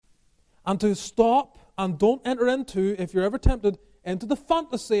And to stop and don't enter into, if you're ever tempted, into the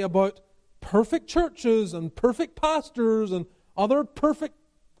fantasy about perfect churches and perfect pastors and other perfect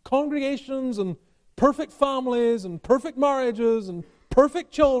congregations and perfect families and perfect marriages and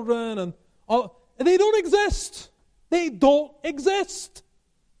perfect children and all. They don't exist. They don't exist.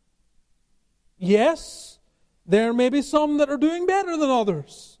 Yes, there may be some that are doing better than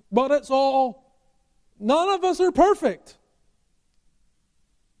others, but none of us are perfect.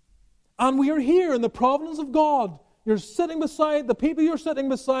 And we are here in the providence of God. You're sitting beside the people you're sitting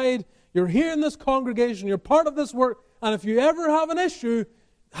beside. You're here in this congregation. You're part of this work. And if you ever have an issue,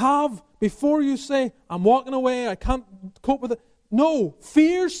 before you say, I'm walking away, I can't cope with it. No,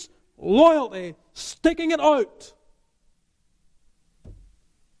 fierce loyalty, sticking it out.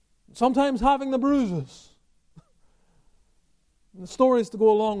 Sometimes having the bruises. And the stories to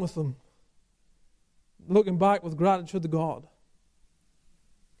go along with them. Looking back with gratitude to God.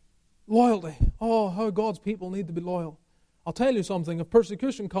 Loyalty. Oh, how God's people need to be loyal. I'll tell you something. If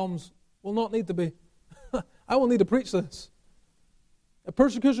persecution comes, we'll not need to be. I will need to preach this. If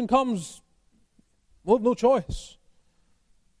persecution comes, we'll have no choice.